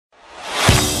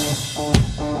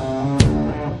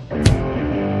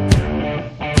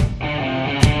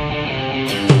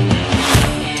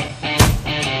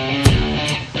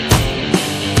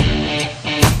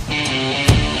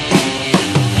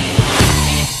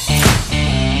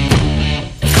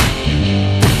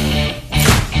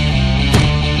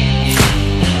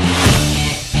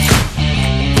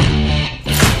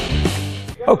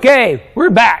Okay,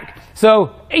 we're back.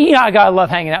 So, you know, I gotta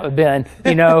love hanging out with Ben,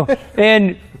 you know,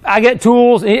 and I get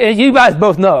tools, as you guys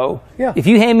both know. Yeah. If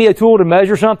you hand me a tool to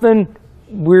measure something,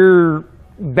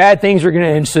 bad things are gonna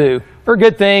ensue. Or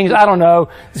good things, I don't know.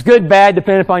 It's good, bad,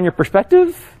 depending upon your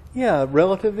perspective. Yeah,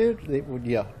 relativity.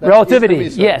 Yeah, relativity.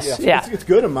 Yes, yeah. It's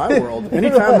good in my world.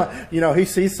 Anytime you know he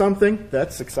sees something,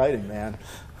 that's exciting, man.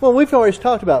 Well, we've always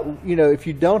talked about, you know, if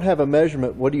you don't have a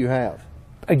measurement, what do you have?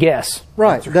 A guess.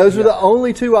 Right. Those are the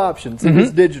only two options. If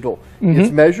it's digital,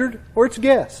 it's measured or it's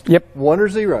guessed. Yep. 1 or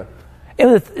 0.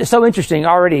 And it's so interesting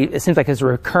already. It seems like it's a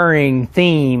recurring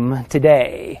theme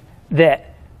today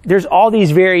that there's all these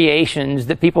variations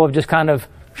that people have just kind of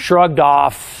shrugged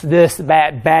off, this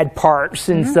bad parts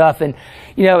and stuff. And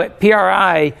you know, at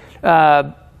PRI,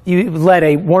 you led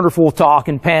a wonderful talk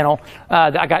and panel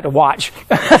that I got to watch,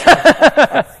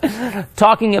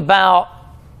 talking about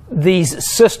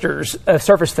these sisters of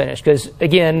surface finish. Because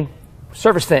again,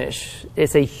 surface finish,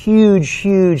 it's a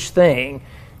huge thing.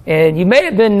 And you may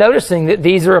have been noticing that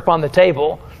these are up on the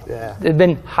table. Yeah. They've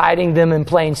been hiding them in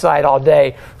plain sight all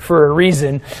day for a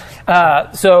reason.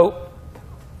 So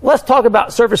let's talk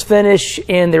about surface finish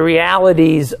and the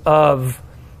realities of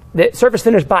that. Surface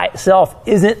finish by itself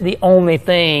isn't the only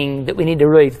thing that we need to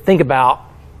really think about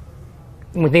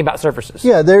when we think about surfaces.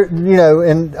 Yeah, there, you know,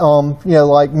 and you know,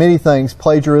 like many things,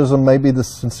 plagiarism may be the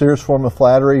sincerest form of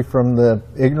flattery from the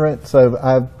ignorant. So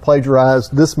I've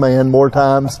plagiarized this man more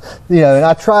times, you know, and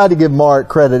I try to give Mark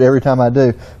credit every time I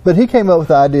do. But he came up with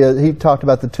the idea. He talked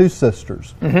about the two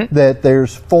sisters, that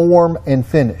there's form and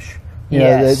finish. You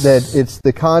know, that it's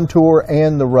the contour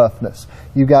and the roughness.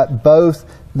 You got both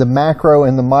the macro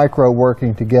and the micro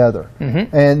working together.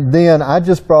 And then I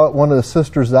just brought one of the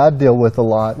sisters that I deal with a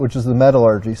lot, which is the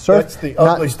metallurgy. That's the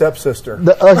ugly stepsister.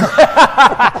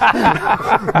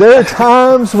 There are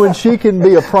times when she can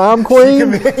be a prom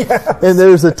queen, and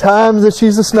there's the times that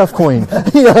she's a snuff queen.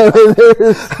 You know, and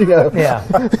there's, you know,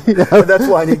 You know, that's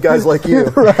why I need guys like you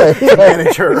to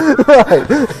manage her.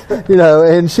 Right. You know,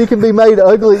 and she can be made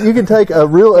ugly. You can take a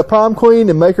prom queen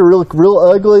and make her real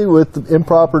ugly with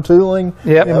improper tooling.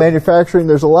 In manufacturing,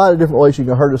 there's a lot of different ways you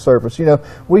can hurt a surface. You know,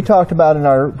 we talked about in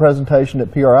our presentation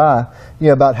at PRI, you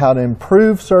know, about how to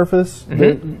improve surface,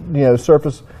 you know,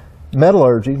 surface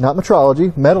metallurgy, not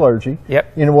metrology, metallurgy,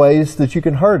 in ways that you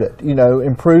can hurt it. You know,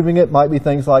 improving it might be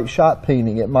things like shot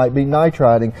peening, it might be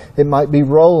nitriding, it might be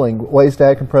rolling, ways to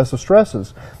add compressive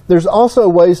stresses. There's also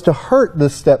ways to hurt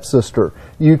this stepsister.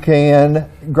 You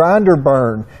can grinder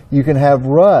burn, you can have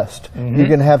rust, you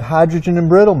can have hydrogen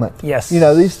embrittlement. Yes. You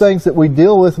know, these things that we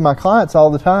deal with my clients all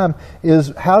the time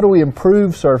is how do we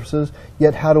improve surfaces,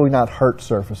 yet how do we not hurt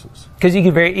surfaces? Because you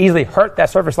can very easily hurt that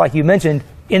surface, like you mentioned,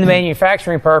 in the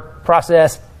manufacturing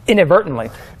process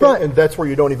inadvertently. Right. And that's where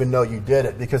you don't even know you did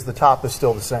it because the top is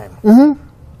still the same.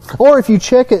 Or if you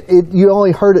check it, you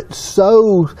only hurt it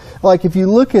so, like if you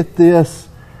look at this,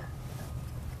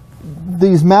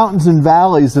 these mountains and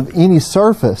valleys of any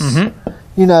surface,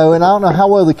 you know, and I don't know how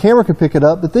well the camera can pick it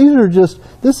up, but these are just,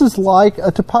 this is like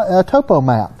a topo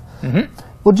map.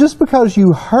 Well, just because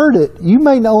you hurt it, you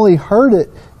may only hurt it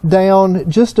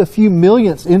down just a few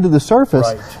millionths into the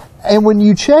surface. Right. And when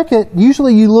you check it,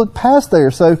 usually you look past there.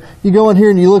 So you go in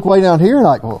here and you look way down here and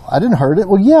like, well, I didn't hurt it.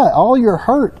 Well, yeah, all your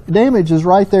damage is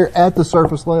right there at the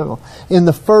surface level in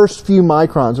the first few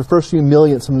microns, the first few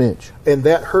millionths of an inch. And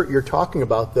that hurt you're talking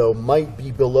about, though, might be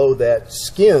below that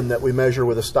skin that we measure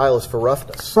with a stylus for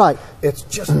roughness. Right. It's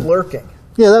just lurking.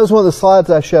 Yeah, that was one of the slides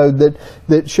I showed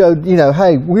that showed, you know,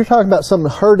 hey, we're talking about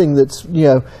something hurting that's,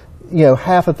 you know,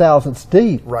 half a thousandths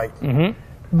deep. Right.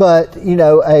 But, you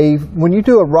know, when you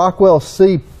do a Rockwell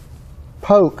C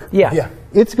poke,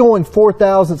 it's going 4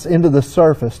 thousandths into the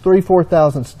surface, 3-4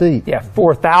 thousandths deep. Yeah,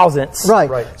 4 thousandths.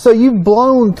 Right. So you've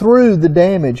blown through the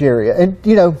damage area. And,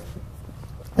 you know,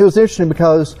 it was interesting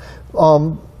because,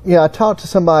 you know, I talked to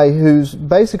somebody who's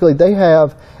basically, they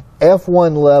have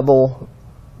F1 level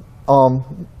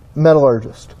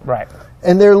metallurgist. Right.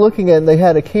 And they're looking at it, and they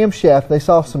had a camshaft, and they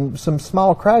saw some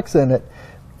small cracks in it.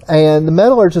 And the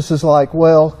metallurgist is like,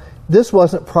 well, this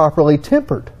wasn't properly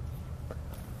tempered.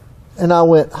 And I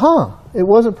went, it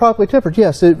wasn't properly tempered.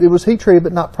 Yes, it was heat treated,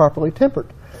 but not properly tempered.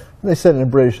 And they said it in a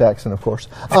British accent, of course.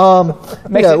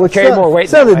 Makes it carry more weight.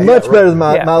 Sounded much better than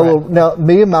my little, now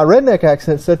me and my redneck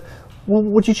accent said, well,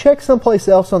 would you check someplace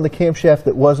else on the camshaft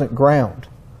that wasn't ground?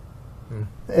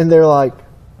 And they're like,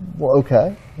 well,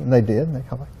 okay. And they did. And they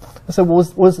come back. I said, well,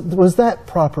 was that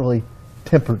properly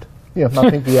tempered? You know, my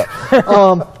pinky up.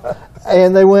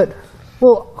 And they went,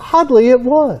 well, oddly it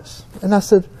was. And I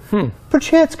said,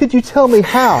 Perchance, could you tell me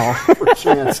how?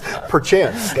 Perchance.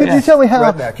 Could you tell me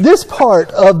how this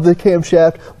part of the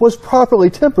camshaft was properly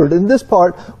tempered and this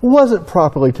part wasn't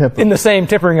properly tempered? In the same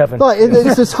tempering oven. Right,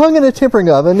 it's hung in a tempering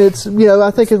oven. It's, you know,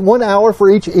 I think it's 1 hour for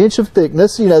each inch of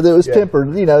thickness, you know, that was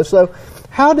tempered, you know. So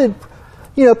how did,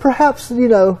 you know, perhaps, you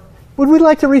know, would we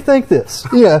like to rethink this?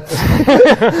 You know,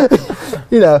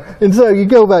 you know, and so you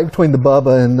go back between the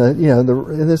Bubba and the, you know,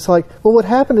 and it's like, well, what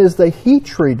happened is they heat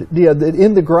treated, you know,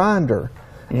 in the grinder,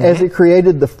 as it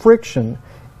created the friction,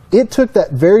 it took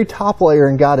that very top layer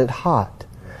and got it hot.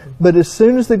 But as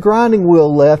soon as the grinding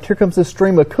wheel left, here comes a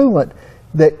stream of coolant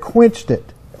that quenched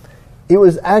it. It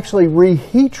was actually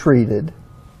reheat treated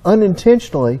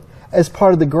unintentionally as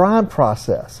part of the grind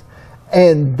process.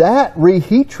 And that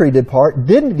reheat treated part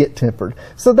didn't get tempered.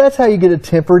 So that's how you get a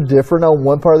temper different on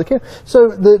one part of the cam. So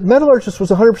the metallurgist was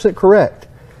 100% correct.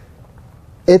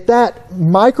 At that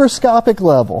microscopic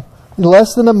level,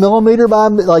 less than a millimeter by,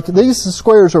 like these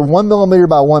squares are 1 millimeter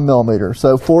by 1 millimeter.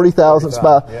 So 40 thousandths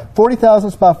by 40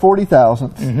 thousandths by 40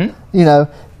 thousandths. You know,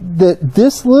 that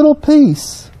this little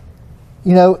piece,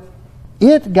 you know,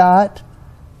 it got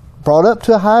brought up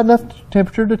to a high enough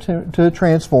temperature to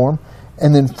transform,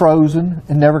 and then frozen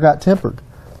and never got tempered.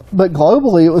 But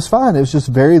globally, it was fine. It was just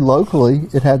very locally,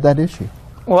 it had that issue.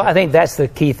 Well, I think that's the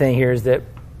key thing here is that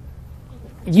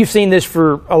you've seen this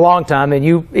for a long time, and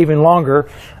you even longer,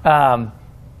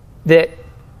 that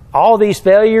all these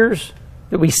failures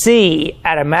that we see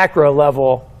at a macro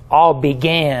level all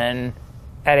began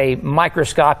at a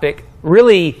microscopic,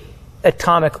 really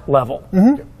atomic level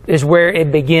is where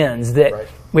it begins. That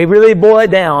we really boil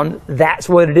it down, that's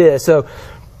what it is. So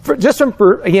just from,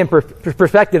 again,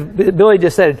 perspective, Billy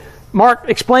just said, Mark,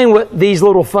 explain what these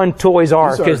little fun toys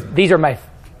are, because these are my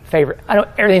favorite. I know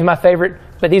everything's my favorite,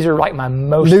 but these are like my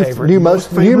most favorite. New most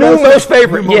favorite.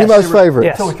 New most favorite.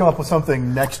 Yes. Until we come up with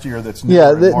something next year that's new.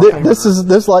 Yeah, this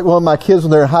is like one of my kids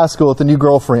when they're in high school with a new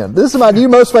girlfriend. This is my new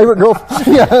most favorite girlfriend.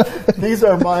 Yeah. These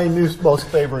are my new most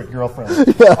favorite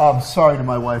girlfriends. Sorry to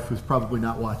my wife who's probably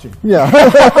not watching.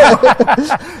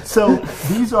 Yeah. So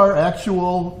these are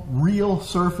actual real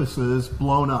surfaces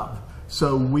blown up.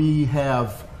 So we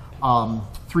have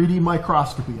 3D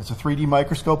microscopy. It's a 3D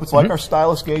microscope. It's like our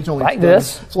stylus gauge, only like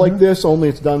this. It's like this, only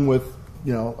it's done with,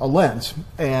 you know, a lens.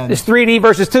 And it's 3D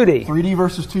versus 2D. 3D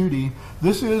versus 2D.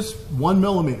 This is 1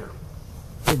 millimeter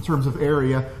in terms of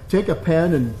area. Take a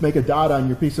pen and make a dot on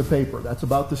your piece of paper. That's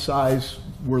about the size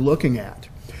we're looking at.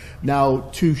 Now,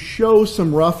 to show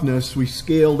some roughness, we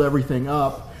scaled everything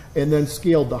up and then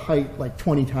scaled the height like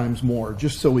 20 times more,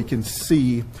 just so we can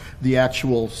see the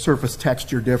actual surface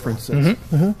texture differences.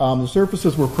 The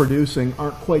surfaces we're producing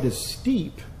aren't quite as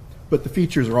steep, but the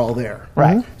features are all there.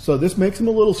 So this makes them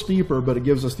a little steeper, but it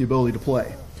gives us the ability to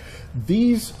play.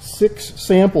 These 6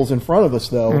 samples in front of us,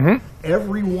 though,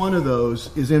 every one of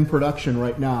those is in production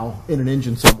right now in an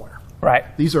engine somewhere.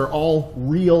 These are all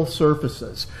real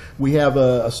surfaces. We have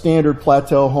a standard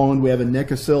plateau honed, we have a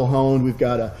Nicosil honed, we've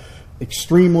got a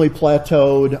extremely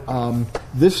plateaued.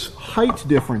 This height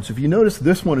difference, if you notice,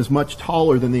 this one is much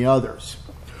taller than the others.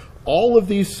 All of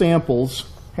these samples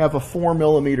have a 4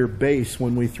 millimeter base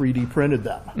when we 3D printed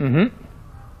them.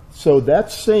 So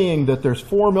that's saying that there's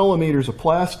 4 millimeters of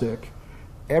plastic.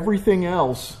 Everything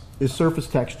else is surface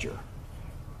texture.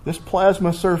 This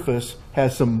plasma surface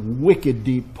has some wicked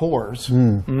deep pores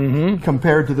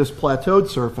compared to this plateaued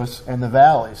surface and the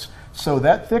valleys. So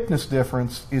that thickness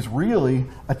difference is really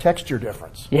a texture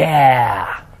difference.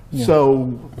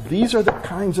 So these are the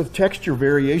kinds of texture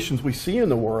variations we see in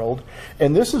the world,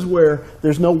 and this is where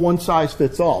there's no one size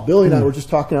fits all. Billy and I were just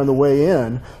talking on the way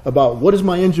in about what does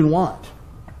my engine want?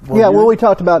 Well, we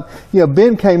talked about, you know,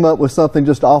 Ben came up with something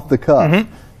just off the cuff,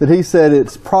 that he said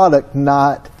it's product,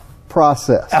 not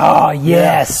process. Oh,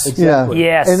 yes. Exactly.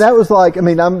 Yes. And that was like, I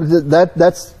mean,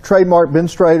 that's trademark Ben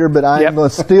Strader, but I'm going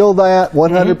to steal that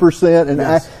 100%.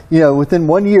 And you know, within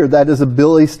 1 year, that is a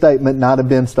Billy statement, not a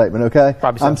Ben statement. Okay,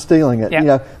 I'm stealing it. You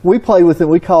know, we play with it.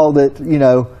 We called it, you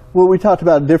know, well, we talked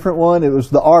about a different one. It was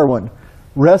the R one,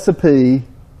 recipe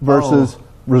versus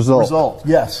result.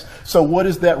 Yes. So what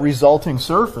is that resulting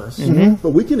surface? But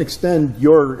we can extend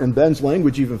your and Ben's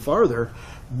language even farther.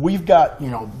 We've got, you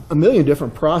know, a million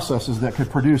different processes that could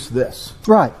produce this.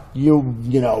 You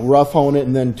know, rough hone it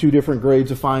and then 2 different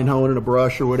grades of fine hone and a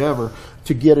brush or whatever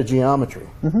to get a geometry.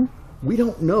 We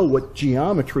don't know what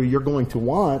geometry you're going to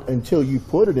want until you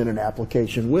put it in an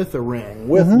application with a ring,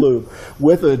 with lube,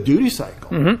 with a duty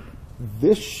cycle.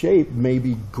 This shape may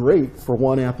be great for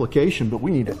one application, but we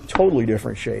need a totally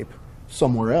different shape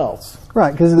somewhere else.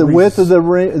 Right, because the width of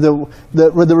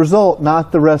the result,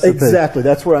 not the recipe. Exactly,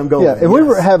 that's where I'm going. Yeah, and we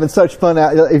were having such fun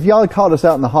out. If y'all had caught us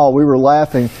out in the hall, we were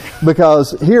laughing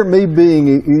because here, me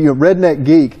being a redneck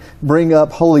geek, bring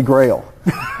up Holy Grail.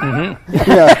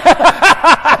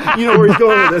 You know where he's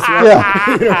going with this,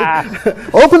 right? Yeah.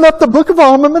 Open up the Book of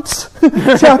Armaments,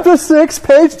 chapter 6,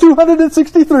 page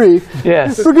 263.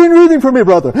 Yes. Begin reading for me,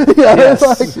 brother. Yeah, yes.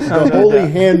 It's like, the holy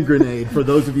hand grenade, for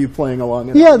those of you playing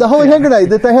along. Yeah, the holy hand grenade,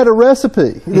 that they had a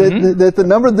recipe, that the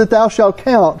number that thou shalt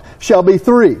count shall be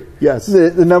 3. Yes.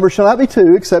 The number shall not be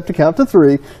 2, except to count to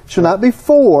 3. Shall not be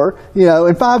 4,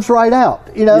 and 5's right out.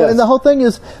 Yes. And the whole thing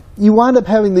is, you wind up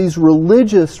having these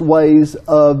religious ways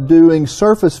of doing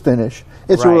surface finish.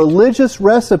 It's a religious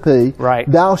recipe. Right.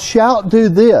 Thou shalt do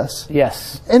this.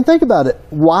 Yes. And think about it.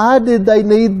 Why did they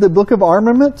need the Book of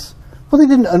Armaments? Well, they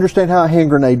didn't understand how a hand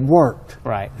grenade worked.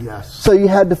 Right. Yes. So you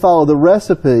had to follow the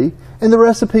recipe, and the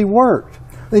recipe worked.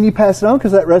 Then you pass it on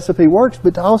because that recipe works,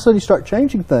 but all of a sudden you start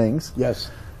changing things.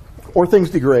 Yes. Or things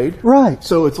degrade. Right.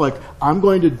 So it's like, I'm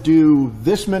going to do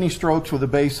this many strokes with a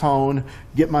base hone,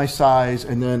 get my size,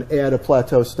 and then add a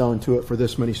plateau stone to it for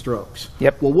this many strokes.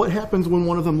 Yep. Well, what happens when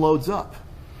one of them loads up?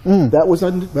 That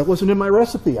wasn't in my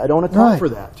recipe. I don't account for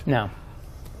that. No.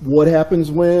 What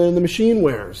happens when the machine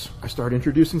wears? I start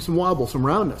introducing some wobble, some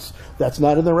roundness. That's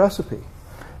not in the recipe.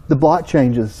 The block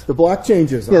changes. The block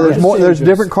changes. Yeah, there's more. There's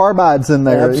different carbides in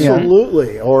there.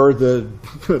 Absolutely. Or the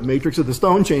matrix of the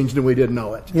stone changed and we didn't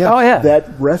know it. Yeah. Oh, yeah.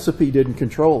 That recipe didn't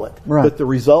control it. Right. But the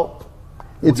result,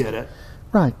 we'll get it.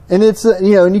 Right. And it's,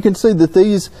 and you can see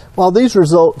that while these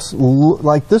results,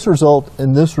 like this result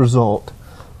and this result,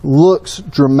 looks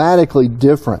dramatically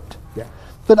different. Yeah.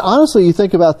 But honestly, you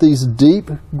think about these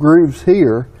deep grooves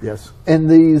here. Yes. And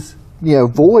these,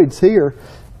 voids here.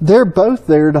 They're both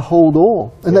there to hold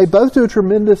oil, and they both do a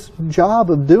tremendous job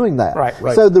of doing that. Right.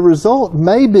 So the result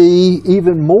may be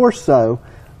even more so,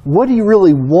 what do you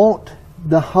really want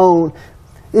the hone?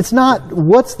 It's not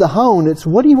what's the hone, it's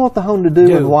what do you want the hone to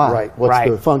do and why. Right.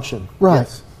 What's the function? Right.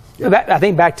 Yes. Yep. I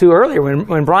think back to earlier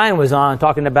when Brian was on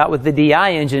talking about with the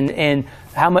DI engine and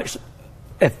how much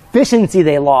efficiency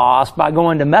they lost by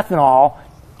going to methanol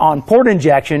on port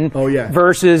injection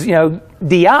versus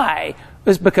DI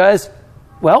was because,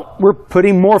 well, we're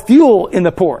putting more fuel in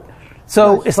the port.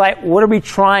 So it's like, what are we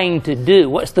trying to do?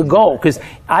 What's the goal? Because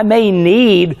I may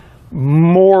need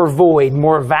more void,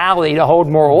 more valley to hold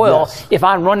more oil if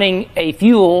I'm running a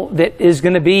fuel that is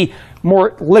going to be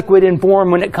more liquid in form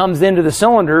when it comes into the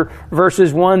cylinder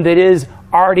versus one that is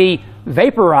already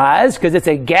vaporized because it's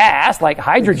a gas like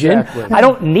hydrogen. Exactly. I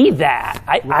don't need that.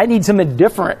 I need something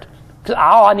different. Because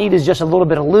all I need is just a little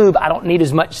bit of lube. I don't need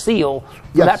as much seal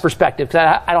from that perspective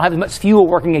because I don't have as much fuel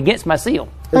working against my seal.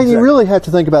 And you really have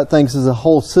to think about things as a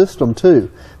whole system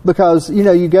too, because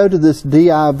you go to this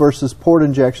DI versus port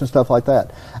injection stuff like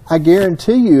that. I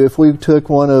guarantee you, if we took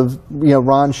one of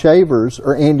Ron Shaver's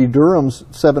or Andy Durham's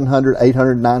 700,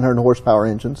 800, 900 horsepower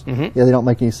engines, they don't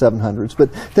make any 700s,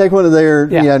 but take one of their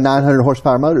 900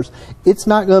 horsepower motors, it's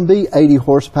not going to be 80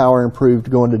 horsepower improved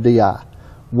going to DI.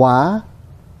 Why?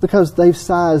 Because they've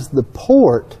sized the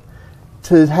port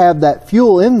to have that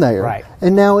fuel in there. Right.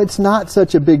 And now it's not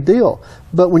such a big deal.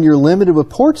 But when you're limited with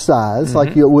port size,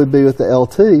 like you would be with the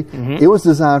LT, it was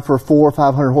designed for a 400 or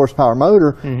 500 horsepower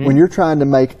motor. When you're trying to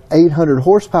make 800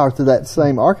 horsepower to that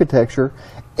same architecture,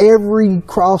 every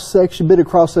bit of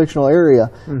cross-sectional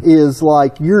area is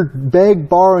like you're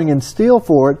borrowing, and steal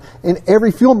for it, and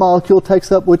every fuel molecule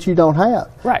takes up what you don't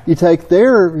have. Right. You take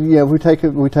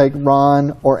we take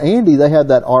Ron or Andy, they have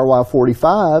that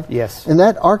RY45. Yes. And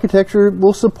that architecture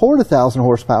will support 1,000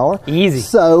 horsepower. Easy.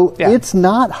 So it's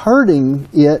not hurting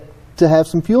it to have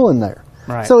some fuel in there.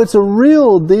 Right. So it's a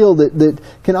real deal that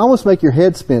can almost make your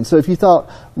head spin. So if you thought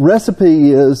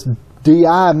recipe is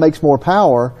DI makes more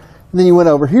power, then you went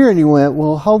over here and you went,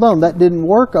 well, hold on, that didn't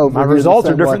work over here. My results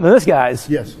are different than this guy's.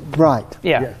 Yes. Right.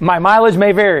 Yeah. My mileage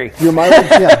may vary. Your mileage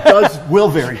will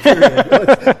vary.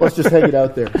 Period. Let's just hang it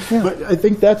out there. But I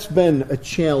think that's been a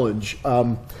challenge.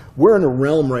 We're in a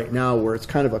realm right now where it's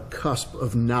kind of a cusp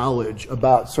of knowledge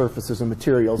about surfaces and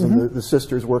materials, and the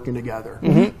sisters working together.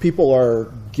 People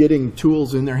are getting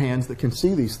tools in their hands that can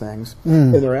see these things,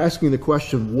 and they're asking the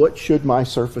question, what should my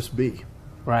surface be?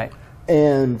 Right.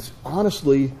 And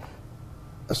honestly,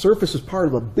 a surface is part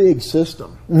of a big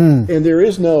system, and there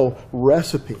is no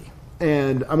recipe.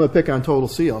 And I'm going to pick on Total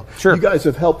Seal. Sure. You guys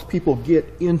have helped people get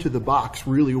into the box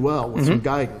really well with some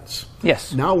guidance.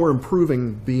 Yes. Now we're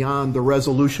improving beyond the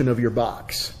resolution of your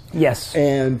box. Yes.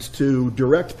 And to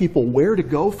direct people where to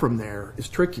go from there is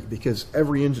tricky because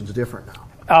every engine's different now.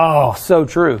 Oh, so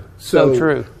true. So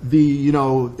true. You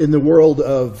know, in the world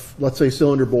of, let's say,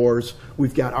 cylinder bores,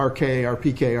 we've got RK,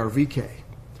 RPK, RVK.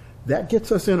 That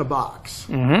gets us in a box.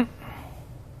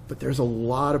 But there's a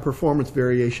lot of performance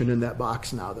variation in that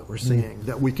box now that we're seeing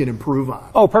that we can improve on.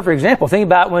 Oh, perfect example. Think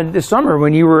about this summer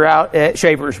when you were out at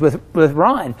Shavers with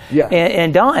Ron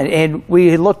and Don, and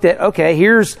we looked at, okay,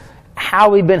 here's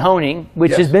how we've been honing,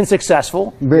 which has been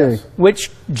successful,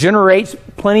 which generates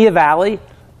plenty of valley.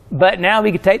 But now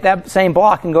we could take that same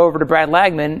block and go over to Brad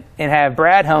Lagman and have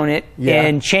Brad hone it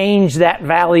and change that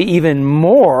valley even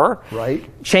more. Right.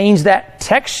 Change that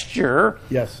texture.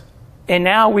 Yes. And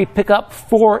now we pick up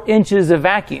 4 inches of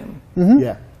vacuum.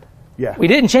 Yeah. Yeah. We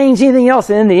didn't change anything else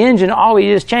in the engine. All we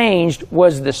just changed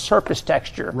was the surface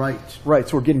texture. Right. Right.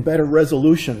 So we're getting better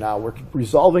resolution now. We're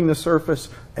resolving the surface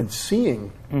and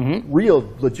seeing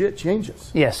real, legit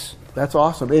changes. Yes. That's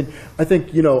awesome. And I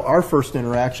think, you know, our first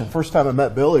interaction, first time I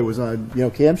met Billy was on, you know,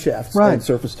 camshafts and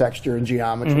surface texture and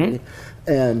geometry.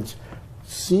 And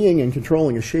seeing and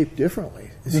controlling a shape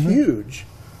differently is huge.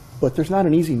 But there's not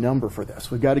an easy number for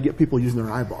this. We've got to get people using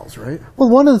their eyeballs, right? Well,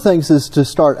 one of the things is to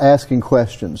start asking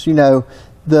questions. You know,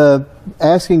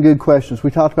 asking good questions.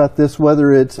 We talked about this,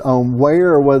 whether it's on wear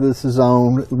or whether this is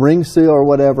on ring seal or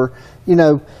whatever. You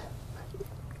know,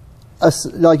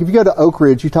 like if you go to Oak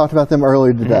Ridge, you talked about them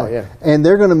earlier today, and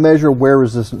they're going to measure wear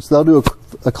resistance. They'll do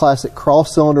a classic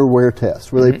cross-cylinder wear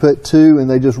test where they put 2 and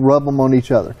they just rub them on each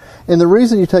other. And the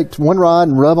reason you take one rod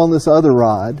and rub on this other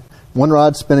rod, one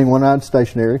rod spinning, one rod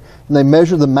stationary, and they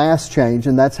measure the mass change,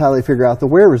 and that's how they figure out the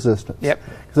wear resistance.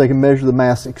 Because they can measure the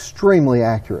mass extremely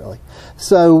accurately.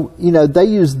 So, you know, they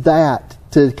use that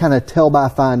to kind of tell by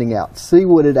finding out, see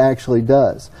what it actually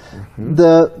does.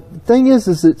 The thing is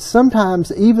that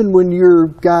sometimes, even when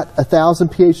you've got 1,000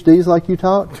 PhDs like you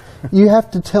talked, you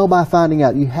have to tell by finding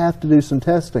out. You have to do some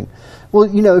testing. Well,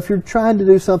 you know, if you're trying to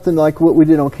do something like what we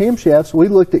did on camshafts, we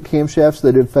looked at camshafts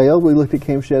that had failed. We looked at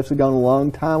camshafts that had gone a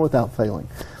long time without failing.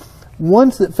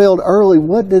 Ones that failed early,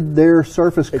 what did their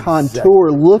surface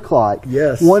contour look like?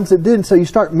 Ones that didn't. So you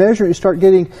start measuring, you start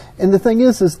getting, and the thing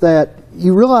is that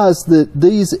you realize that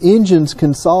these engines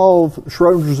can solve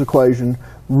Schrodinger's equation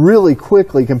really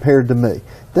quickly compared to me.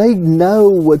 They know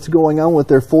what's going on with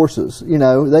their forces. You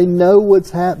know, they know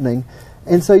what's happening.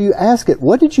 And so you ask it,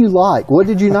 what did you like? What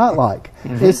did you not like?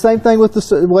 It's the same thing with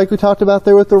like we talked about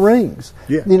there with the rings.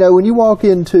 You know, when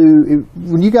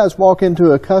you guys walk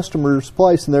into a customer's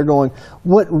place and they're going,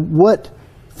 what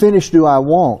finish do I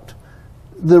want?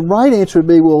 The right answer would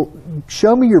be, well,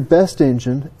 show me your best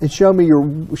engine and show me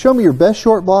your best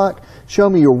short block, show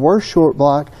me your worst short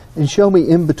block, and show me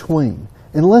in between.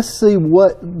 And let's see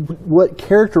what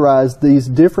characterized these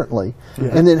differently.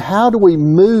 And then how do we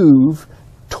move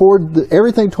toward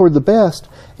everything toward the best,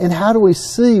 and how do we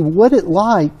see what it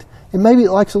liked, and maybe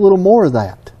it likes a little more of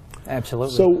that.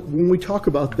 Absolutely. So when we talk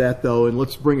about that, though, and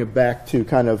let's bring it back to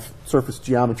kind of surface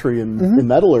geometry and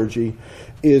metallurgy,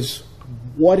 is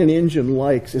what an engine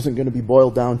likes isn't going to be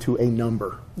boiled down to a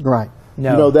number. Right.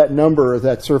 No. You know, that number,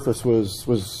 that surface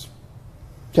was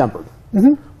tempered.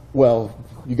 Well,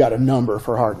 you got a number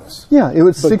for hardness. Yeah, it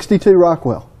was 62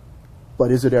 Rockwell.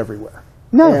 But is it everywhere?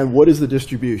 No. And what is the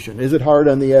distribution? Is it hard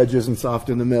on the edges and soft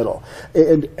in the middle?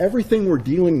 And everything we're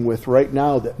dealing with right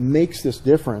now that makes this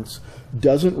difference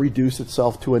doesn't reduce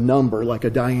itself to a number like a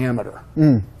diameter.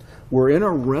 We're in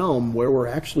a realm where we're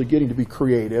actually getting to be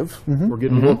creative. We're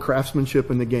getting a little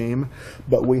craftsmanship in the game.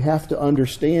 But we have to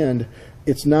understand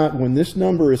it's not when this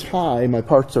number is high, my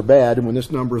parts are bad, and when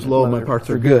this number is low, my parts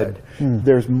are good.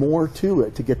 There's more to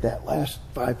it to get that last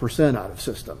 5% out of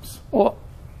systems. Well,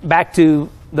 back to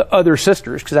the other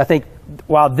sisters, because I think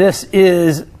while this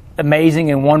is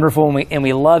amazing and wonderful and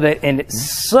we love it and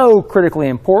it's so critically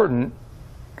important,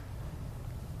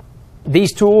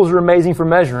 these tools are amazing for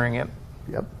measuring it.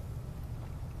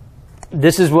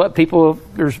 This is what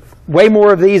there's way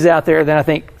more of these out there than I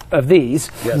think of these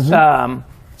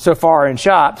so far in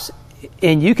shops,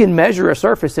 and you can measure a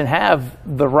surface and have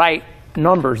the right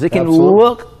numbers. It can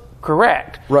look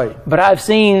correct. But I've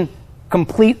seen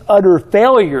complete utter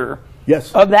failure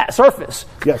of that surface.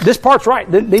 This part's right.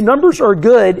 The numbers are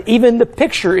good. Even the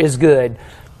picture is good.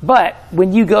 But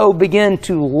when you go begin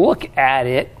to look at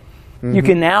it, you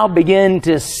can now begin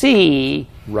to see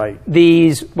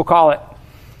these, we'll call it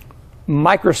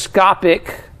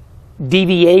microscopic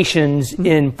deviations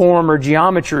in form or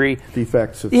geometry.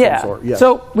 Defects of some sort.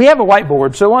 So we have a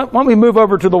whiteboard. So why don't we move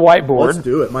over to the whiteboard? Let's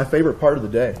do it. My favorite part of the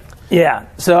day. Yeah.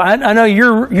 So I know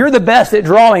you're the best at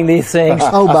drawing these things.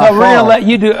 Oh, by so we're going to far. let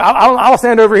you do. I'll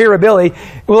stand over here with Billy.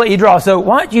 We'll let you draw. So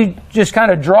why don't you just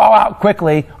kind of draw out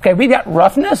quickly? Okay, we've got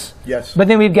roughness. Yes. But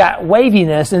then we've got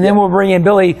waviness, and then we'll bring in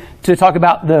Billy to talk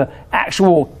about the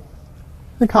actual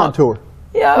The contour.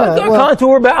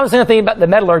 contour. But I was thinking about the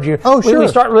metallurgy. Oh, sure. We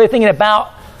start really thinking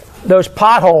about those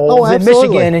potholes in absolutely.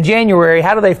 Michigan in January.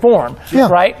 How do they form? Yeah.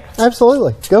 Right.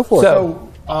 Absolutely. Go for it. So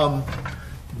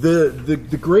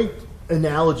The great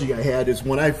analogy I had is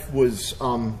when I was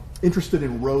interested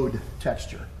in road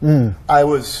texture. I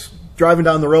was driving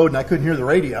down the road and I couldn't hear the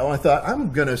radio. And I thought,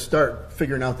 I'm going to start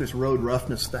figuring out this road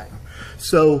roughness thing.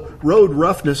 So road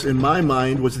roughness in my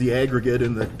mind was the aggregate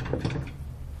in the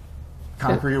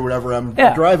concrete or whatever I'm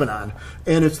driving on.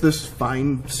 And it's this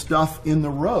fine stuff in the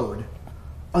road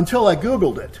until I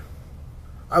Googled it.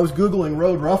 I was Googling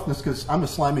road roughness because I'm a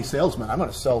slimy salesman. I'm going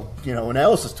to sell,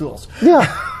 analysis tools. Yeah.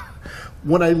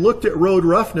 When I looked at road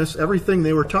roughness, everything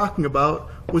they were talking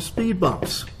about was speed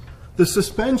bumps. The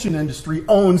suspension industry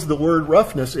owns the word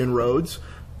roughness in roads,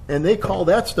 and they call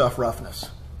that stuff roughness.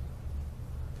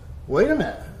 Wait a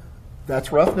minute.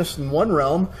 That's roughness in one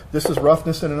realm. This is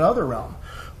roughness in another realm.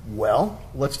 Well,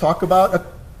 let's talk about a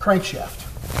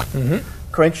crankshaft.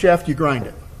 Crankshaft, you grind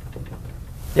it.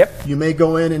 Yep. You may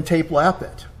go in and tape lap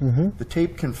it. The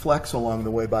tape can flex along the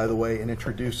way, by the way, and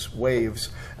introduce waves.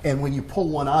 And when you pull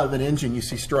one out of an engine, you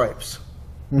see stripes.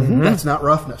 That's not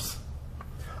roughness.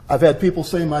 I've had people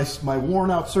say my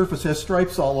worn out surface has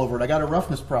stripes all over it. I got a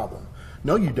roughness problem.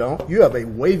 No, you don't. You have a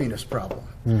waviness problem.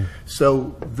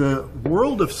 So the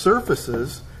world of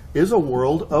surfaces is a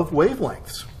world of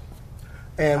wavelengths.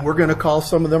 And we're going to call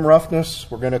some of them roughness.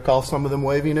 We're going to call some of them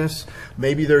waviness.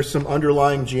 Maybe there's some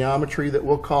underlying geometry that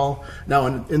we'll call. Now,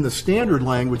 in the standard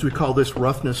language, we call this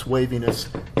roughness, waviness,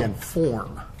 and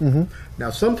form.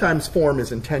 Now, sometimes form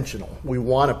is intentional. We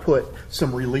want to put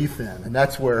some relief in. And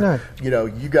that's where,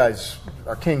 you guys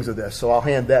are kings of this. So I'll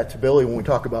hand that to Billy when we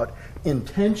talk about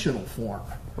intentional form.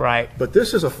 Right. But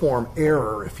this is a form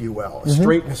error, if you will, a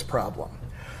straightness problem.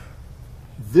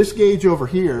 This gauge over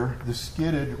here, the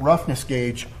skidded roughness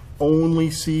gauge,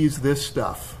 only sees this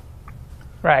stuff.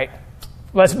 Right.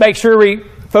 Let's make sure we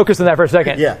focus on that for a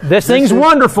second. Yeah. This thing's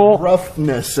wonderful.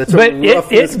 Roughness. It's but a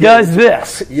roughness it does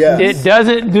this. Yes. It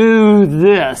doesn't do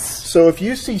this. So if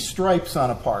you see stripes on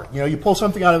a part, you pull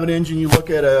something out of an engine, you look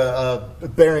at a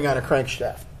bearing on a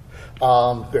crankshaft,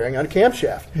 bearing on a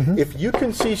camshaft. If you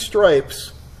can see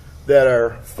stripes that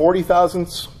are 40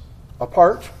 thousandths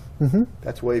apart,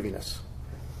 that's waviness.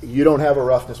 You don't have a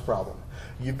roughness problem.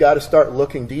 You've got to start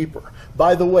looking deeper.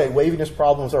 By the way, waviness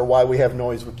problems are why we have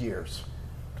noise with gears.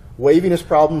 Waviness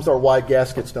problems are why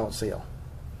gaskets don't seal.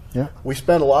 Yeah. We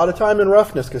spend a lot of time in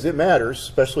roughness because it matters,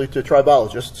 especially to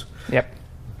tribologists. Yep.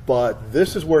 But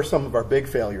this is where some of our big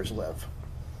failures live.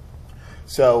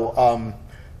 So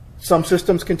some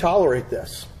systems can tolerate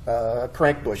this.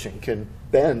 Crank bushing can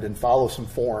bend and follow some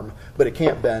form, but it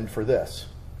can't bend for this.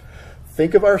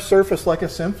 Think of our surface like a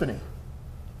symphony.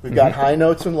 We've got high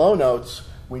notes and low notes.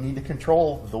 We need to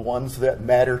control the ones that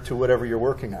matter to whatever you're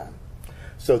working on.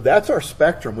 So that's our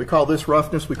spectrum. We call this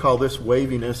roughness, we call this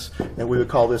waviness, and we would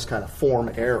call this kind of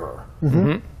form error.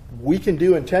 We can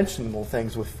do intentional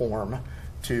things with form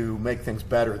to make things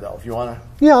better, though. If you want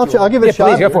to... Yeah, I'll give it a shot.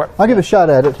 Please, go for it. I'll give a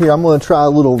shot at it here. I'm going to try a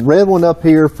little red one up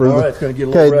here. For All right, it's going to get a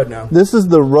little red now. This is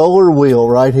the roller wheel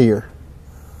right here.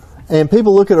 And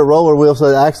people look at a roller wheel,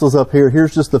 so the axle's up here.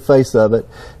 Here's just the face of it.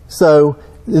 So...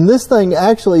 And this thing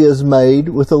actually is made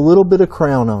with a little bit of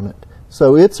crown on it.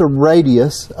 So it's a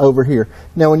radius over here.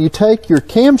 Now when you take your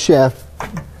camshaft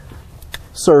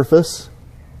surface,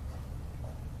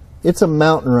 it's a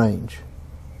mountain range.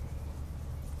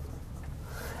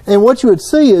 And what you would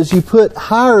see is you put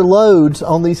higher loads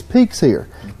on these peaks here.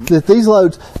 That these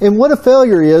loads, and what a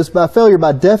failure is, by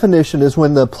definition, is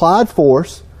when the applied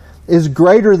force is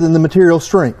greater than the material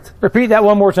strength. Repeat that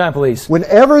one more time, please.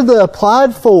 Whenever the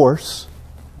applied force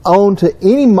onto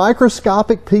any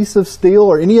microscopic piece of steel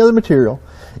or any other material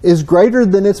is greater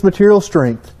than its material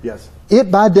strength, yes,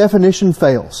 it by definition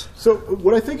fails. So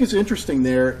what I think is interesting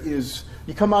there is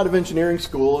you come out of engineering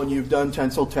school and you've done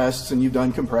tensile tests and you've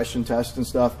done compression tests and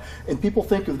stuff, and people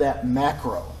think of that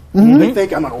macro. They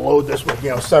think I'm going to load this with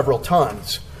several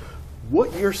tons.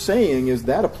 What you're saying is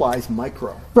that applies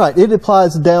micro. Right. It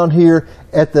applies down here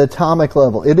at the atomic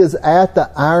level. It is at the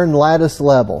iron lattice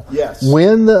level. Yes.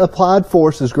 When the applied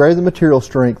force is greater than material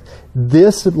strength,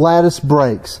 this lattice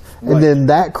breaks, and then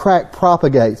that crack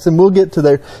propagates. And we'll get to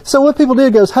there. So what people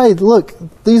did goes, hey, look,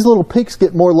 these little peaks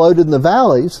get more loaded in the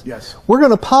valleys. Yes. We're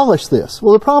going to polish this.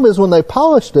 Well, the problem is when they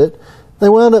polished it, they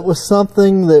wound up with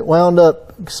something that wound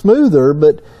up smoother,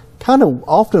 but kind of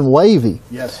often wavy.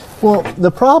 Yes. Well,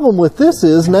 the problem with this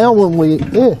is now when we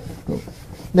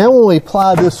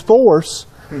apply this force,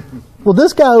 well,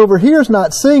 this guy over here is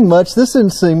not seeing much. This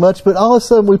isn't seeing much, but all of a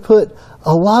sudden we put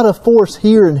a lot of force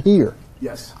here and here.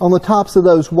 Yes. On the tops of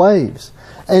those waves.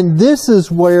 And this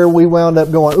is where we wound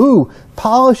up going, ooh,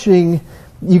 polishing,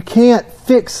 you can't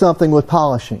fix something with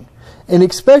polishing. And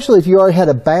especially if you already had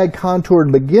a bad contour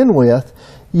to begin with,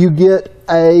 you get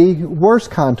a worse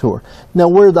contour. Now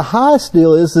where the highest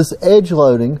deal is this edge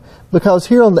loading, because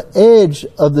here on the edge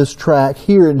of this track,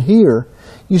 here and here,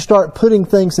 you start putting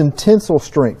things in tensile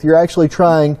strength. You're actually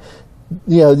trying,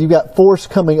 you've got force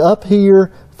coming up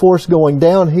here, force going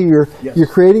down here. Yes. You're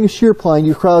creating a shear plane.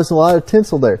 You're causing a lot of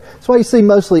tensile there. That's why you see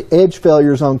mostly edge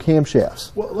failures on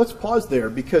camshafts. Well, let's pause there,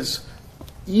 because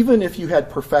even if you had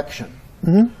perfection,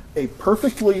 a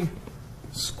perfectly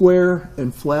square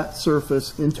and flat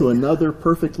surface into another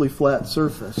perfectly flat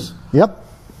surface. Yep.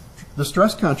 The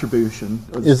stress contribution,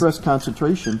 or the stress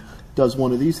concentration, does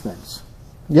one of these things.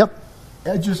 Yep.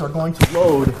 Edges are going to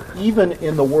load even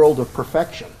in the world of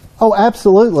perfection. Oh,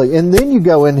 absolutely. And then you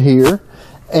go in here,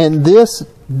 and this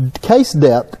case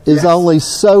depth is only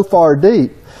so far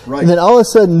deep. Right. And then all of a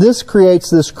sudden this creates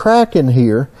this crack in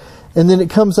here, and then it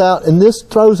comes out, and this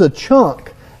throws a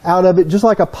chunk out of it, just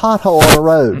like a pothole on a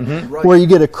road, where you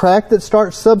get a crack that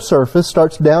starts subsurface,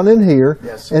 starts down in here,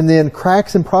 and then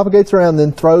cracks and propagates around,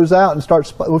 then throws out and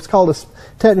starts what's called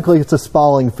technically it's a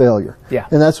spalling failure. Yeah.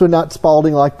 And that's what, not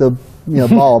spalding like the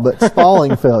ball, but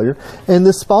spalling failure. And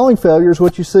this spalling failure is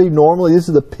what you see normally. These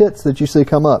are the pits that you see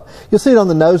come up. You'll see it on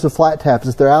the nose of flat taps.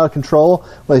 If they're out of control,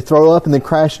 where they throw up and then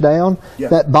crash down,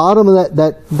 that bottom of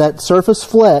that surface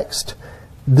flexed,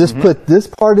 put this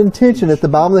part in tension at the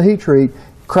bottom of the heat treat,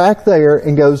 crack there,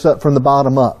 and goes up from the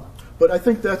bottom up. But I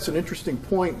think that's an interesting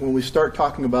point when we start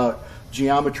talking about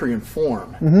geometry and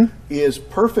form, is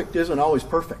perfect isn't always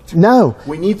perfect. No.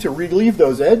 We need to relieve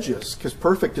those edges, because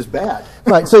perfect is bad.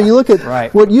 Right, so you look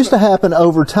at what used to happen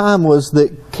over time was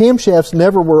that camshafts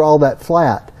never were all that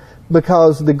flat,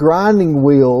 because the grinding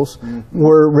wheels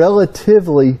were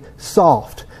relatively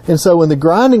soft. And so when the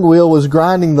grinding wheel was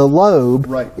grinding the lobe,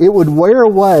 it would wear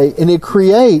away, and it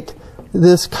create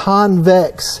this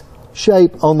convex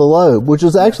shape on the lobe, which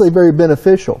is actually very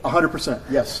beneficial. 100%,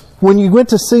 yes. When you went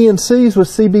to CNCs with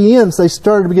CBNs, they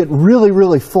started to get really,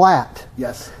 really flat.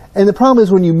 Yes. And the problem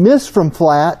is when you miss from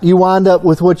flat, you wind up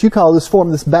with what you call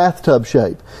this bathtub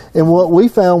shape. And what we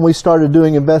found when we started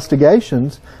doing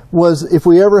investigations was if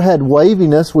we ever had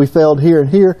waviness, we failed here and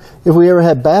here. If we ever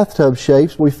had bathtub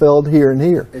shapes, we failed here and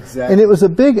here. Exactly. And it was a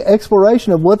big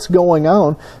exploration of what's going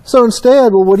on. So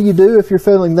instead, well, what do you do if you're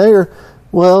failing there?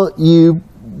 Well, you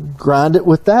grind it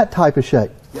with that type of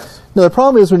shape. Yes. Now, the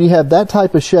problem is when you have that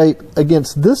type of shape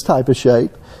against this type of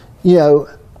shape,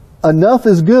 enough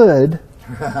is good,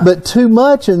 but too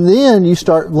much, and then you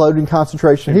start loading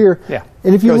concentration here. Yeah.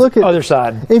 And if you look at other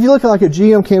side, if you look at like a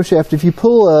GM camshaft, if you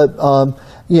pull a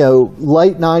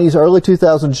late 90s, early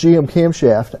 2000s GM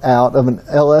camshaft out of an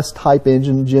LS type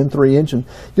engine, Gen 3 engine,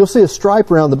 you'll see a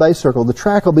stripe around the base circle. The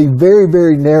track will be very,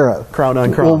 very narrow. Crown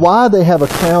on crown. Well, why they have a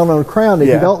crown on crown? If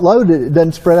you don't load it, it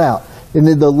doesn't spread out. And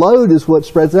then the load is what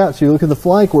spreads it out. So you look at the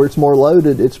flank where it's more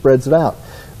loaded, it spreads it out.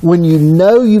 When you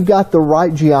know you've got the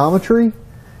right geometry,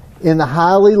 in the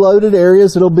highly loaded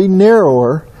areas, it'll be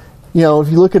narrower. If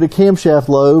you look at a camshaft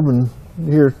lobe, and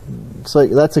here, so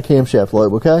that's a camshaft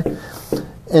lobe, okay?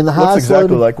 And the looks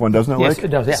exactly like one, doesn't it? Yes, it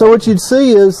does. Yeah. So what you'd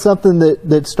see is something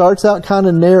that starts out kind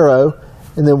of narrow,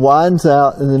 and then widens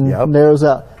out, and then narrows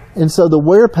out. And so the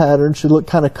wear pattern should look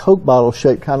kind of Coke bottle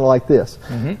shaped, kind of like this.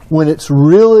 When it's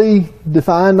really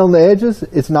defined on the edges,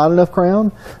 it's not enough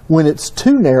crown. When it's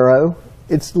too narrow,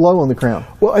 it's low on the crown.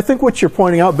 Well, I think what you're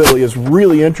pointing out, Billy, is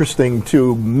really interesting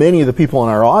to many of the people in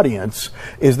our audience,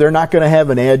 is they're not going to have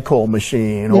an Adcol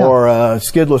machine or a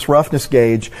skidless roughness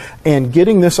gauge, and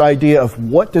getting this idea of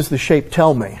what does the shape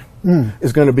tell me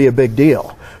is going to be a big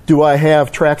deal. Do I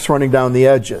have tracks running down the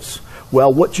edges?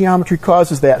 Well, what geometry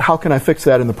causes that? How can I fix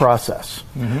that in the process?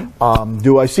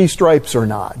 Do I see stripes or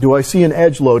not? Do I see an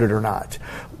edge loaded or not?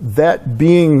 That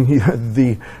being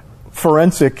the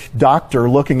forensic doctor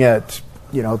looking at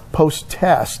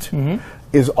post-test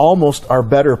is almost our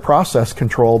better process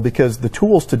control, because the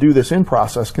tools to do this in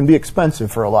process can be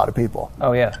expensive for a lot of people.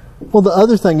 Oh, yeah. Well, the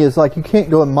other thing is, like, you can't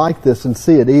go and mic this and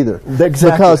see it either.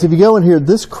 Exactly. Because if you go in here,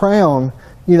 this crown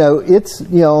you know, it's,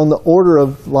 you know, on the order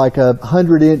of like a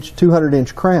 100-inch,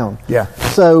 200-inch crown. Yeah.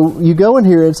 So you go in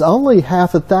here, it's only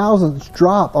half a thousandth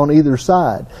drop on either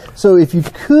side. So if you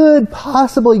could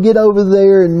possibly get over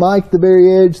there and mic the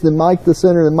very edge, then mic the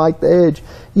center, then mic the edge,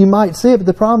 you might see it. But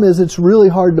the problem is it's really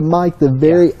hard to mic the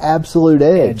very absolute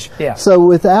edge. Yeah. So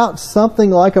without something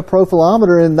like a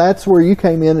profilometer, and that's where you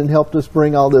came in and helped us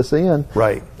bring all this in.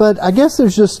 Right. But I guess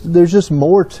there's just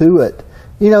more to it.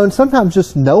 You know, and sometimes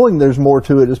just knowing there's more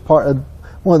to it is part of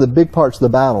one of the big parts of the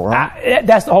battle, right?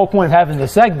 That's the whole point of having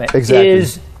this segment. Exactly.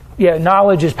 Is, yeah,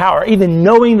 knowledge is power. Even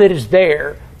knowing that it's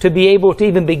there, to be able to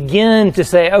even begin to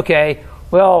say, okay,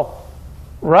 well,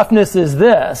 roughness is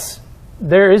this.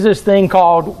 There is this thing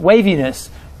called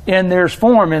waviness, and there's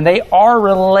form, and they are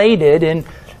related, and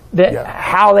that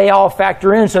how they all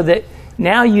factor in, so that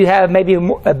now you have maybe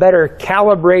a better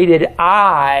calibrated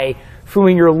eye for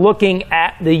when you're looking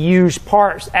at the used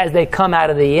parts as they come out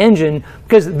of the engine,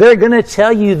 because they're going to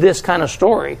tell you this kind of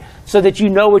story so that you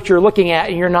know what you're looking at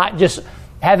and you're not just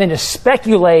having to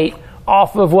speculate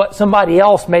off of what somebody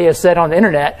else may have said on the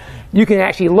internet. You can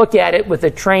actually look at it with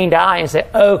a trained eye and say,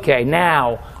 okay,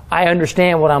 now I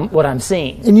understand what I'm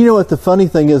seeing. And you know what the funny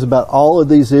thing is about all of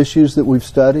these issues that we've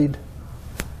studied?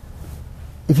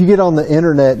 If you get on the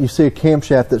internet and you see a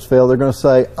camshaft that's failed, they're going to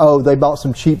say, oh, they bought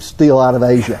some cheap steel out of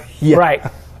Asia. Yeah. Right.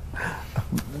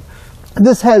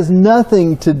 This has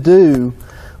nothing to do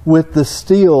with the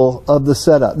steel of the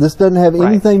setup. This doesn't have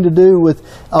anything to do with,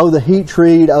 oh, the heat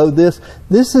treat, oh, this.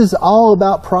 This is all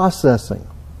about processing.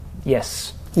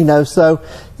 Yes. You know, so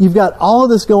you've got all of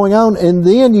this going on, and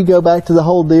then you go back to the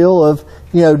whole deal of,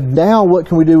 you know, now what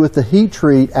can we do with the heat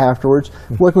treat afterwards?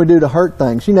 What can we do to hurt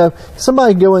things? You know,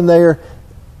 somebody go in there.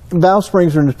 Valve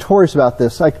springs are notorious about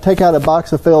this. I take out a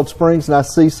box of failed springs and I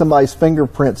see somebody's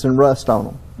fingerprints and rust on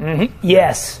them. Mm-hmm.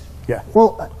 Yes. Yeah.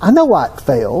 Well, I know why it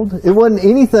failed. It wasn't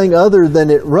anything other than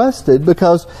it rusted,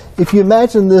 because if you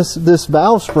imagine this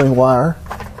valve spring wire,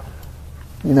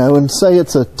 you know, and say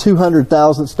it's a 200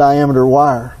 thousandths diameter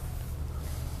wire.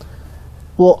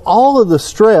 Well, all of the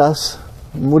stress,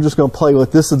 and we're just going to play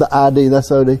with, this is the ID,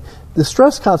 that's OD. The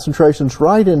stress concentration's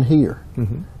right in here.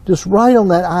 Mm-hmm. Just right on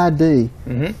that ID.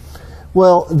 Mm-hmm.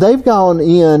 Well, they've gone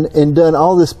in and done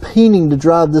all this peening to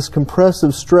drive this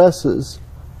compressive stresses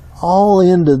all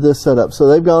into this setup. So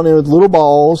they've gone in with little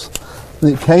balls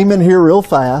that came in here real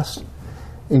fast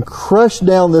and crushed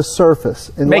down this surface.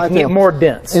 And making it more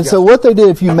dense. And so what they did,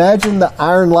 if you imagine the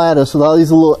iron lattice with all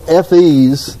these little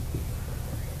FEs.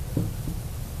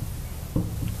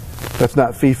 That's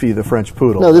not Fifi the French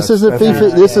poodle. No, this isn't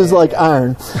Fifi. This is like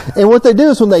iron. And what they do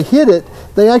is when they hit it,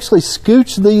 they actually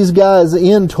scooch these guys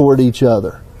in toward each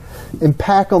other and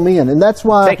pack them in. And that's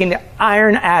why... taking the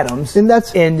iron atoms and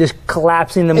just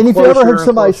collapsing them closer. And if you ever heard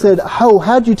somebody said, oh,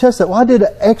 how'd you test that? Well, I did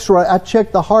an X-ray. I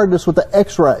checked the hardness with the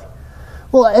X-ray.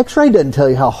 Well, an X-ray doesn't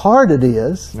tell you how hard it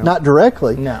is, not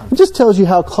directly. No. It just tells you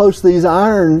how close these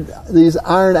iron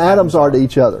atoms are to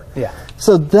each other. Yeah.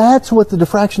 So that's what the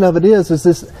diffraction of it is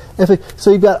this.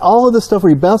 So you've got all of this stuff where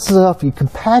you bounce it off, you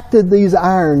compacted these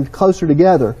iron closer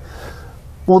together.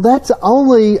 Well, that's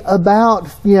only about,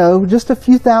 you know, just a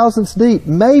few thousandths deep,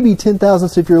 maybe 10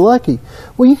 thousandths if you're lucky.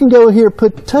 Well, you can go here,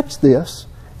 touch this,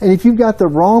 and if you've got the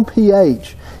wrong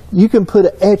pH, you can put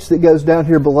an etch that goes down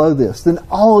here below this. Then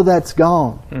all of that's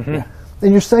gone. Mm-hmm.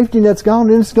 And your safety net's gone,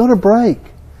 and it's going to break.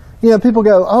 You know, people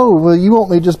go, oh, well, you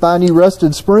want me to just buy new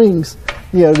rusted springs,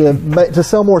 you know, to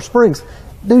sell more springs.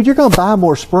 Dude, you're going to buy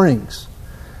more springs.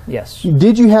 yes.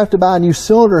 Did you have to buy a new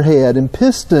cylinder head and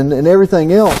piston and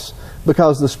everything else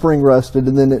because the spring rusted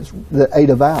and then it ate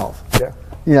a valve? Yeah.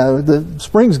 You know, the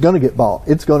spring's going to get bought.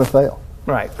 It's going to fail.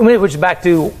 Right. I mean, which is back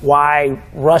to why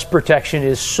rust protection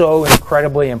is so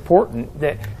incredibly important.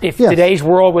 That if today's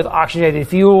world with oxygenated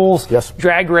fuels,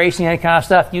 drag racing, that kind of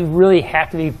stuff, you really have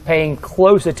to be paying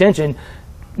close attention.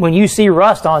 When you see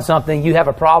rust on something, you have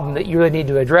a problem that you really need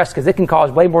to address, because it can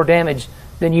cause way more damage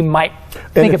than you might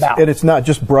think about. And it's not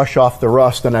just brush off the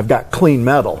rust and I've got clean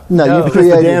metal. No, because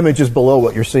the damage is below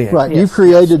what you're seeing. Right, you've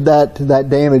created that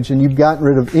damage, and you've gotten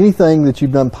rid of anything that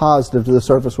you've done positive to the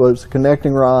surface, whether it's a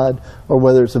connecting rod or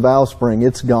whether it's a valve spring,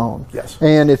 it's gone. Yes.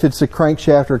 And if it's a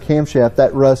crankshaft or a camshaft,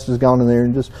 that rust has gone in there,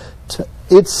 and just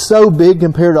it's so big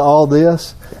compared to all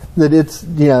this that it's,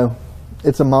 you know,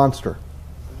 it's a monster.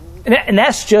 And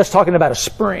that's just talking about a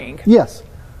spring. Yes.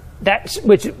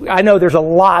 Which I know there's a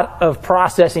lot of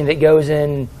processing that goes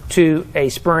into a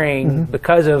spring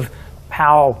because of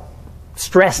how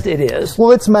stressed it is.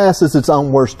 Well, its mass is its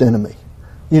own worst enemy.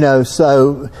 You know,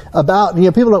 so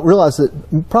people don't realize that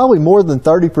probably more than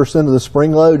 30% of the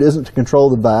spring load isn't to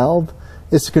control the valve,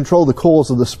 it's to control the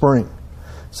coils of the spring.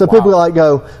 So people like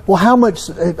go, well, how much,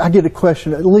 I get a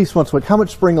question at least once a week, how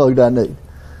much spring load do I need?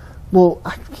 Well,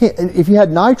 I can't, if you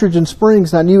had nitrogen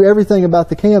springs and I knew everything about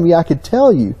the cam, yeah, I could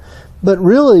tell you. But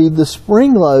really, the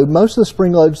spring load, most of the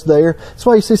spring load's there. That's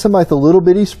why you see somebody with a little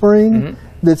bitty spring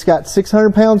that's got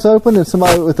 600 pounds open and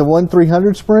somebody with a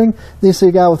 1-300 spring. Then you see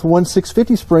a guy with a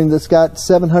 1-650 spring that's got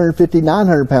 750,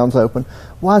 900 pounds open.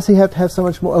 Why does he have to have so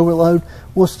much more overload?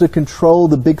 Well, it's to control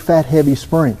the big, fat, heavy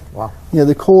spring. Wow. You know,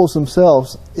 the coils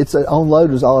themselves, its own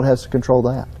load is all it has to control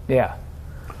that. Yeah.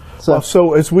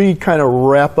 So as we kind of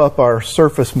wrap up our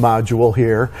surface module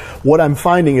here, what I'm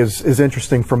finding is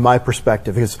interesting from my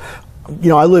perspective is, you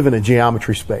know, I live in a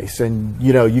geometry space, and,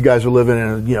 you know, you guys are living in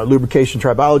a, you know, lubrication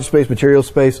tribology space, material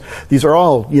space. These are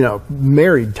all, you know,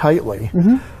 married tightly.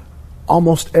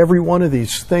 Almost every one of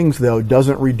these things, though,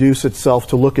 doesn't reduce itself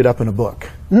to look it up in a book.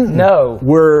 No.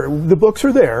 Where the books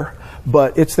are there,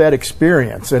 but it's that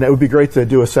experience, and it would be great to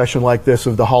do a session like this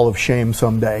of the Hall of Shame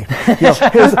someday. You know,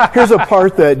 here's a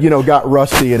part that, you know, got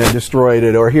rusty and it destroyed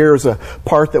it, or here's a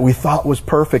part that we thought was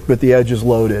perfect but the edge is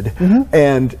loaded.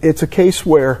 And it's a case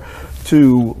where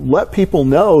to let people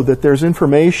know that there's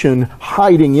information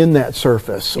hiding in that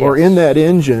surface or in that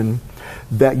engine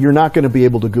that you're not going to be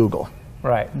able to Google.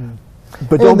 Right.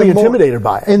 But don't be intimidated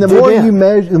by it. And the more you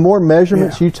measure, the more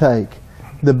measurements you take,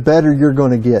 the better you're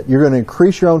going to get. You're going to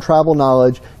increase your own tribal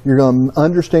knowledge. You're going to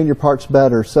understand your parts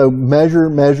better. So measure,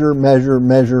 measure, measure,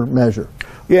 measure, measure.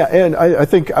 Yeah, and I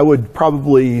think I would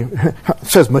probably, it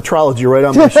says metrology right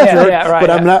on my shirt, but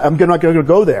I'm not going to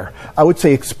go there. I would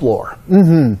say explore.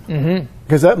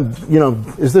 Because that, you know,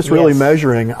 is this really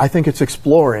measuring? I think it's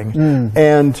exploring.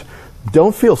 And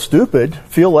don't feel stupid.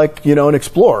 Feel like, you know, an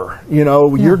explorer. You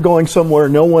know, you're going somewhere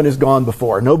no one has gone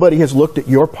before. Nobody has looked at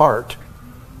your part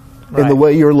in the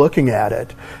way you're looking at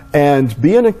it. And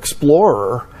be an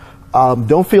explorer.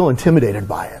 Don't feel intimidated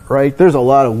by it, right? There's a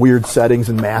lot of weird settings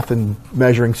in math and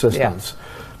measuring systems.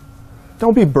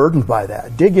 Don't be burdened by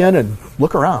that. Dig in and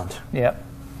look around.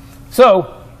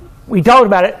 So we talked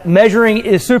about it. Measuring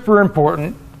is super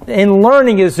important, and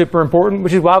learning is super important,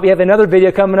 which is why we have another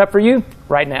video coming up for you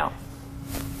right now.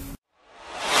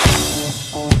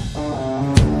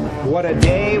 What a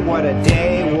day, what a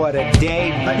day, what a day.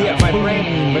 Yeah, my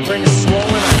brain is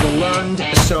swollen. I've learned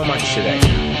so much today.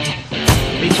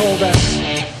 They told us,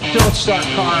 don't start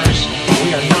cars.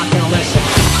 We are not going to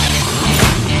listen.